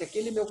vocês que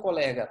aquele meu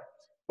colega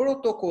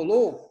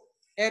protocolou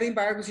era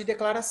embargos de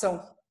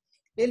declaração.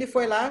 Ele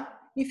foi lá,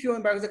 enfiou o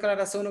embargo de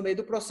declaração no meio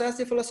do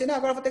processo e falou assim, não,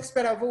 agora vou ter que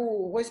esperar,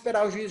 vou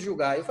esperar o juiz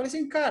julgar. Eu falei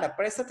assim, cara,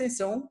 presta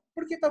atenção,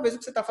 porque talvez o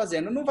que você está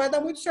fazendo não vai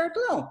dar muito certo,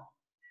 não.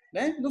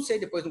 Né? Não sei,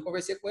 depois não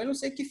conversei com ele, não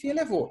sei que fim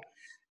levou.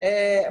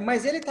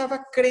 Mas ele estava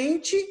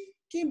crente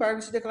que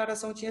embargo de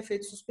declaração tinha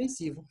efeito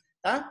suspensivo.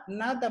 Tá?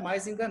 Nada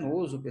mais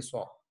enganoso,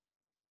 pessoal.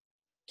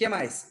 O que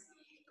mais?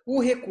 O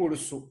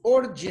recurso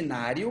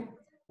ordinário,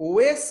 o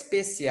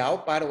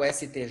especial para o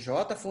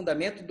STJ,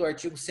 fundamento do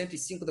artigo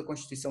 105 da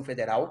Constituição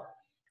Federal,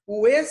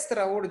 o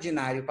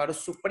extraordinário para o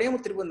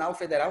Supremo Tribunal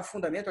Federal,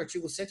 fundamento do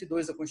artigo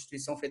 102 da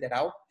Constituição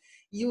Federal,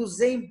 e os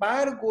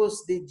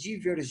embargos de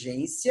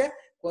divergência,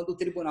 quando o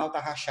tribunal está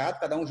rachado,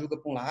 cada um julga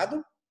para um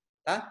lado,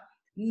 tá?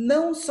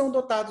 Não são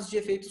dotados de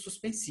efeito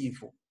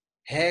suspensivo,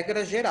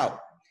 regra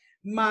geral.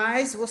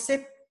 Mas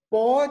você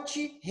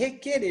pode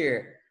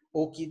requerer.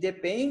 O que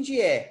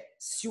depende é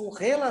se o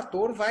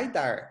relator vai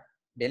dar,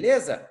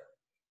 beleza?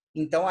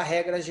 Então, a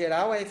regra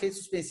geral é efeito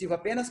suspensivo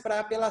apenas para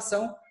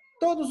apelação.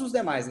 Todos os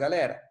demais,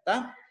 galera,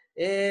 tá?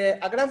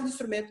 Agravo de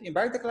instrumento,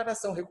 embargo de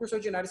declaração, recurso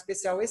ordinário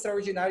especial,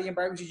 extraordinário e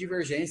embargo de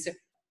divergência,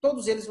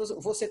 todos eles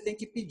você tem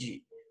que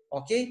pedir,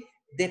 ok?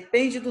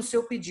 Depende do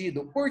seu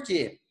pedido. Por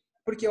quê?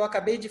 Porque eu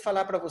acabei de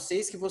falar para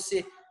vocês que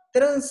você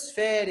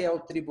transfere ao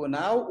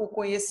tribunal o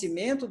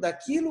conhecimento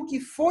daquilo que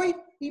foi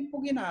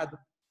impugnado.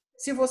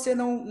 Se você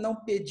não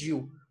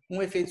pediu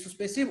um efeito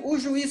suspensivo, o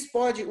juiz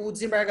pode, o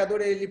desembargador,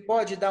 ele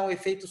pode dar um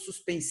efeito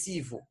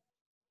suspensivo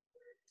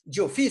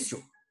de ofício?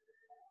 O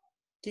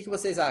que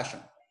vocês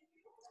acham?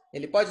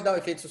 Ele pode dar um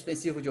efeito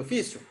suspensivo de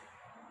ofício?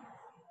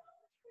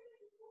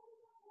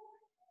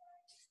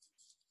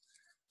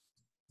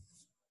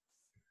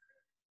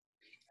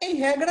 Em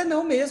regra,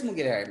 não mesmo,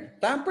 Guilherme.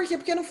 Tá? Por quê?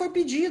 Porque não foi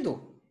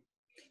pedido.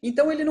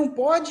 Então, ele não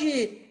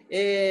pode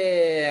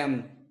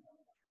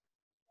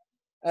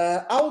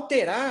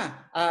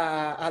alterar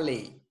a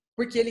lei.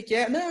 Porque ele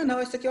quer,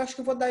 não, isso aqui eu acho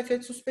que eu vou dar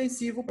efeito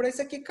suspensivo para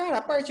isso aqui. Cara,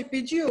 a parte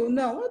pediu?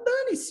 Não,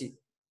 dane-se.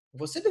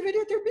 Você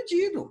deveria ter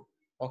pedido,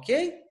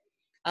 ok?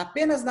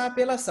 Apenas na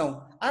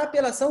apelação. A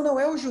apelação não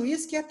é o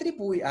juiz que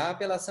atribui, a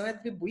apelação é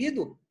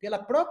atribuído pela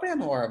própria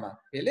norma,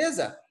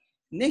 beleza?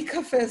 Nem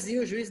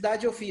cafezinho o juiz dá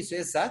de ofício.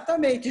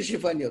 Exatamente,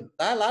 Givanildo.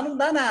 Tá? Lá não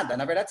dá nada.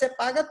 Na verdade, você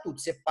paga tudo.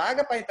 Você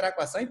paga para entrar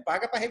com a ação e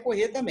paga para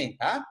recorrer também,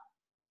 tá?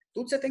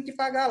 Tudo você tem que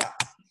pagar lá.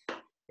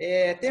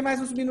 Tem mais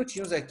uns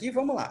minutinhos aqui,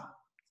 vamos lá.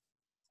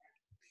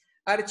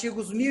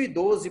 Artigos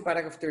 1012,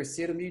 parágrafo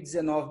 3º,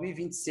 1019,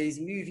 1026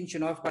 e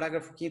 1029,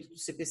 parágrafo 5º do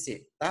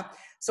CPC, tá?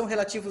 São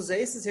relativos a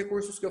esses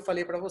recursos que eu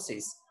falei para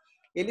vocês.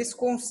 Eles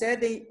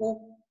concedem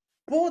o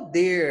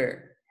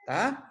poder,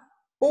 tá?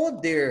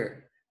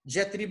 Poder de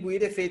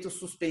atribuir efeito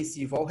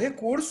suspensivo ao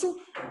recurso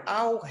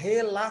ao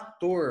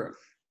relator,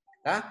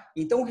 tá?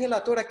 Então, o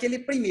relator, aquele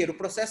primeiro, o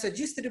processo é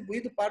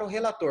distribuído para o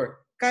relator.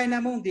 Cai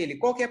na mão dele.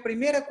 Qual que é a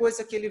primeira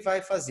coisa que ele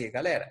vai fazer,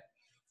 galera?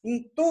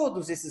 Em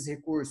todos esses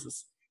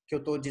recursos que eu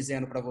estou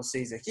dizendo para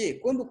vocês aqui,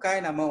 quando cai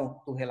na mão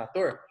do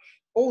relator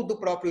ou do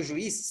próprio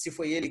juiz, se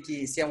foi ele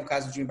que, se é um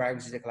caso de embargo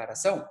de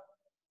declaração,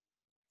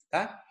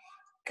 tá?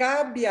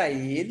 Cabe a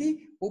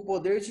ele o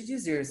poder de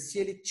dizer se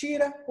ele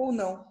tira ou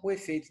não o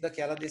efeito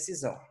daquela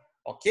decisão,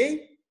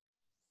 ok?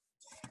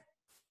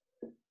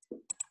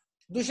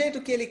 Do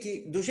jeito que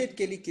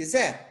ele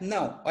quiser?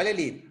 Não, olha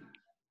ali.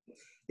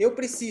 Eu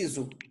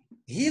preciso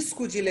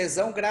risco de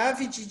lesão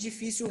grave de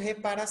difícil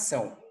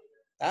reparação,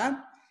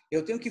 tá?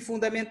 Eu tenho que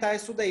fundamentar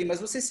isso daí,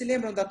 mas vocês se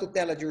lembram da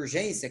tutela de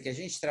urgência que a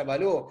gente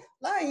trabalhou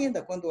lá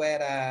ainda quando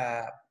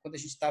a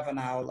gente estava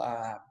na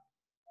aula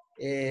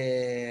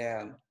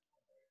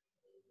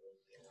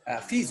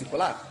físico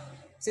lá?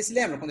 Vocês se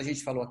lembram quando a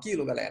gente falou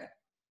aquilo, galera?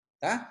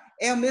 Tá?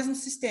 É o mesmo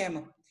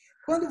sistema.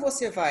 Quando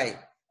você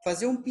vai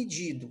fazer um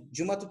pedido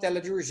de uma tutela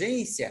de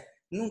urgência,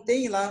 não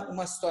tem lá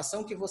uma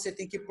situação que você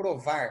tem que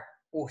provar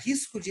o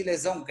risco de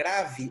lesão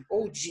grave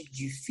ou de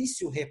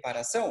difícil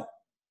reparação?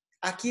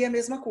 Aqui é a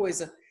mesma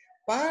coisa.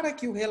 Para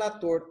que o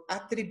relator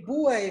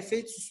atribua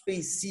efeito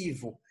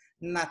suspensivo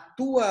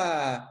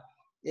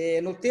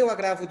no teu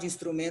agravo de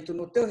instrumento,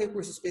 no teu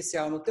recurso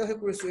especial, no teu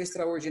recurso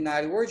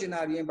extraordinário,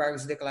 ordinário e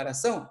embargos de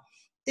declaração,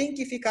 tem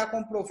que ficar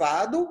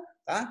comprovado,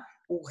 tá,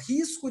 o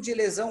risco de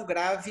lesão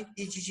grave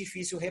e de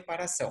difícil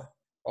reparação.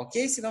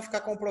 Ok? Se não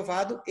ficar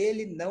comprovado,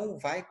 ele não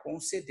vai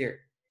conceder.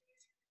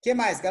 O que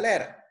mais,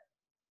 galera?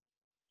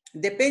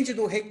 Depende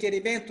do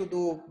requerimento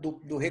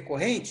do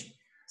recorrente?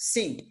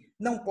 Sim,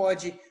 não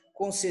pode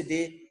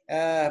conceder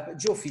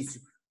de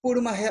ofício. Por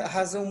uma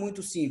razão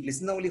muito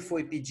simples, não lhe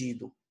foi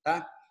pedido,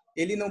 tá?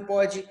 Ele não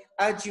pode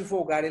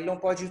advogar, ele não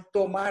pode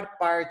tomar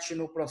parte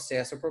no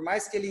processo. Por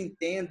mais que ele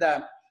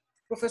entenda,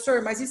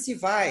 professor, mas e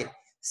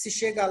se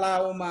chega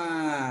lá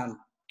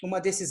uma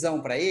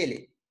decisão para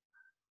ele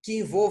que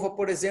envolva,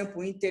 por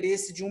exemplo, o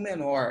interesse de um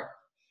menor,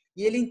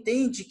 e ele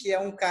entende que é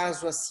um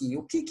caso assim,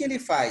 o que ele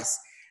faz?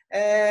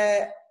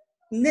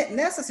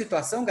 Nessa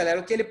situação, galera,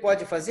 o que ele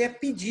pode fazer é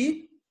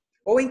pedir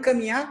ou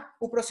encaminhar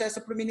o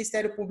processo para o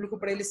Ministério Público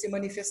para ele se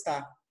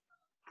manifestar,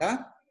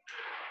 tá?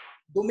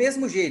 Do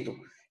mesmo jeito,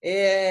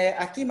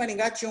 aqui em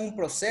Maringá tinha um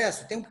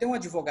processo, tem um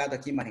advogado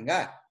aqui em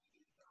Maringá,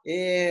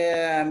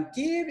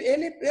 que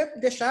ele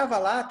deixava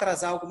lá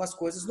atrasar algumas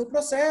coisas no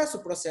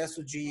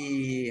processo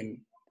de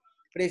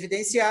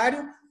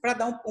previdenciário, para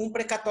dar um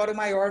precatório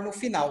maior no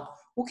final.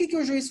 O que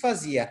o juiz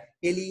fazia?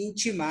 Ele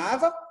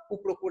intimava o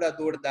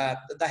procurador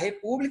da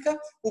República,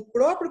 o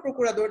próprio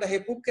procurador da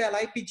República ia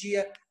lá e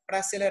pedia para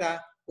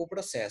acelerar o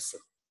processo.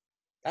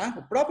 Tá?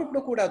 O próprio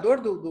procurador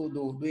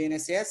do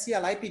INSS ia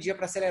lá e pedia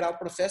para acelerar o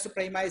processo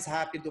para ir mais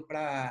rápido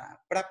para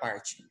a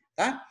parte.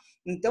 Tá?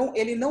 Então,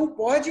 ele não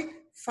pode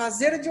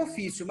fazer de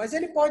ofício, mas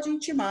ele pode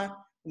intimar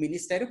o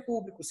Ministério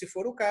Público, se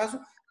for o caso,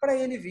 para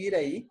ele vir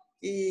aí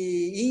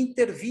e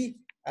intervir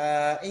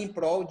em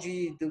prol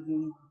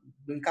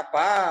do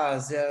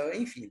incapaz,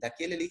 enfim,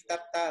 daquele ali que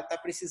tá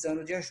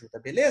precisando de ajuda,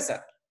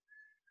 beleza?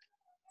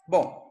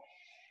 Bom,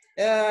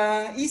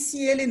 e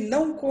se ele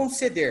não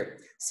conceder?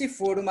 Se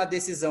for uma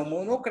decisão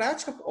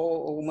monocrática,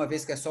 ou uma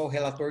vez que é só o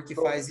relator que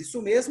faz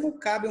isso mesmo,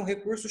 cabe um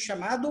recurso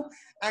chamado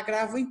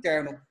agravo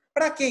interno.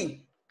 Para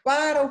quem?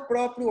 Para o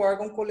próprio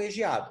órgão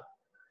colegiado.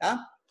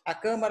 Tá? A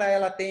Câmara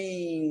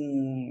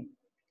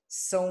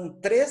são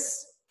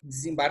 3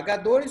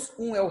 desembargadores,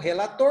 um é o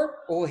relator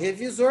ou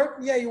revisor,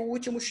 e aí o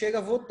último chega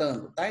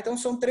votando. Tá? Então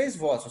são 3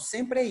 votos,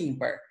 sempre é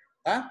ímpar.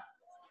 Tá?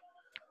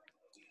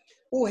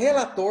 O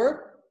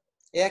relator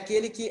é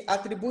aquele que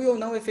atribui ou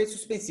não efeito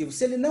suspensivo.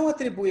 Se ele não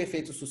atribui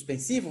efeito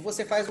suspensivo,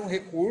 você faz um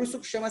recurso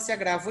que chama-se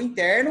agravo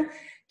interno,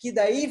 que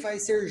daí vai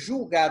ser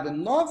julgado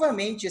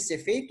novamente esse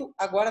efeito,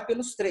 agora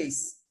pelos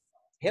 3.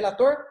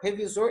 Relator,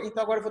 revisor,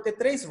 então agora eu vou ter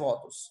 3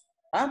 votos.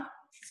 Tá?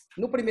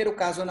 No primeiro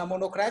caso, na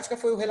monocrática,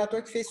 foi o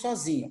relator que fez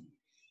sozinho.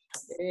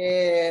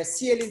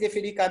 Se ele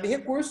indeferir, cabe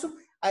recurso,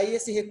 aí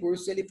esse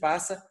recurso ele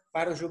passa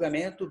para o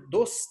julgamento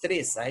dos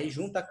 3. Aí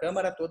junta a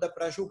Câmara toda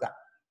para julgar.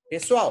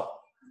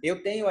 Pessoal,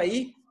 eu tenho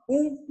aí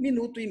 1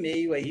 minuto e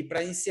meio aí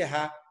para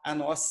encerrar a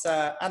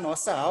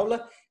nossa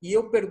aula, e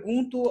eu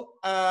pergunto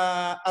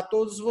a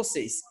todos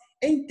vocês,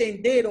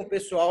 entenderam,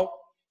 pessoal,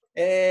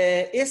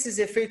 esses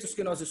efeitos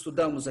que nós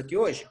estudamos aqui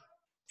hoje?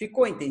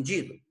 Ficou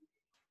entendido?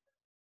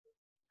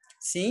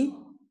 Sim?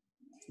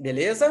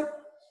 Beleza?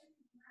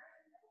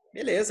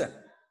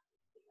 Beleza.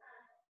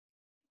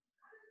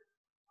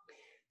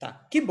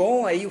 Tá. Que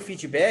bom aí o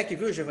feedback,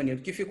 viu,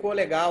 Giovanildo? Que ficou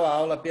legal a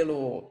aula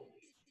pelo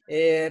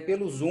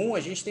Zoom. A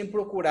gente tem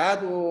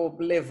procurado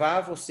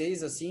levar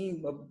vocês, assim,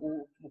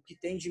 o que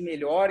tem de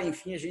melhor,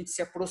 enfim, a gente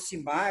se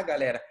aproximar,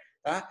 galera,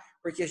 tá?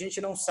 Porque a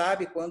gente não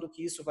sabe quando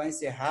que isso vai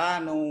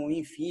encerrar, não,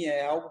 enfim,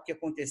 é algo que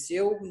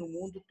aconteceu no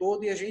mundo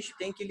todo e a gente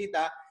tem que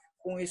lidar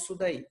com isso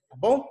daí, tá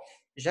bom?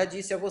 Já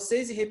disse a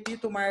vocês e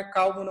repito, o mar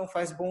calmo não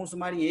faz bons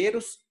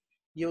marinheiros.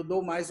 E eu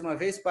dou mais uma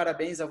vez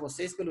parabéns a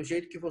vocês pelo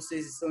jeito que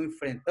vocês estão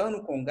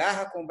enfrentando, com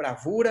garra, com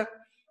bravura.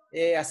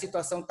 A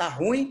situação está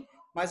ruim,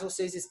 mas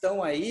vocês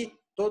estão aí,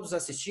 todos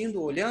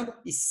assistindo, olhando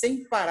e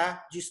sem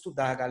parar de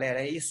estudar,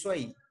 galera. É isso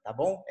aí, tá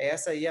bom?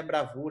 Essa aí é a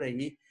bravura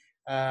aí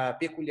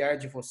peculiar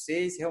de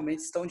vocês, realmente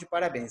estão de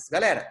parabéns.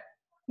 Galera,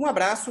 um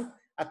abraço,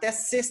 até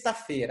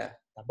sexta-feira,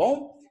 tá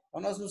bom?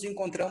 Então, nós nos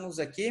encontramos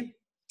aqui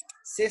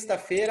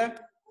sexta-feira.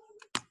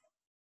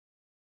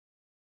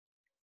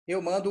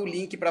 Eu mando o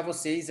link para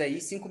vocês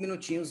aí 5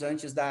 minutinhos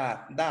antes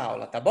da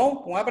aula, tá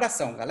bom? Um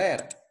abração,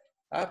 galera.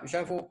 Tá?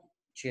 Já vou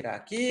tirar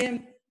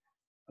aqui.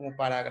 Vamos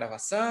parar a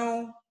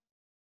gravação.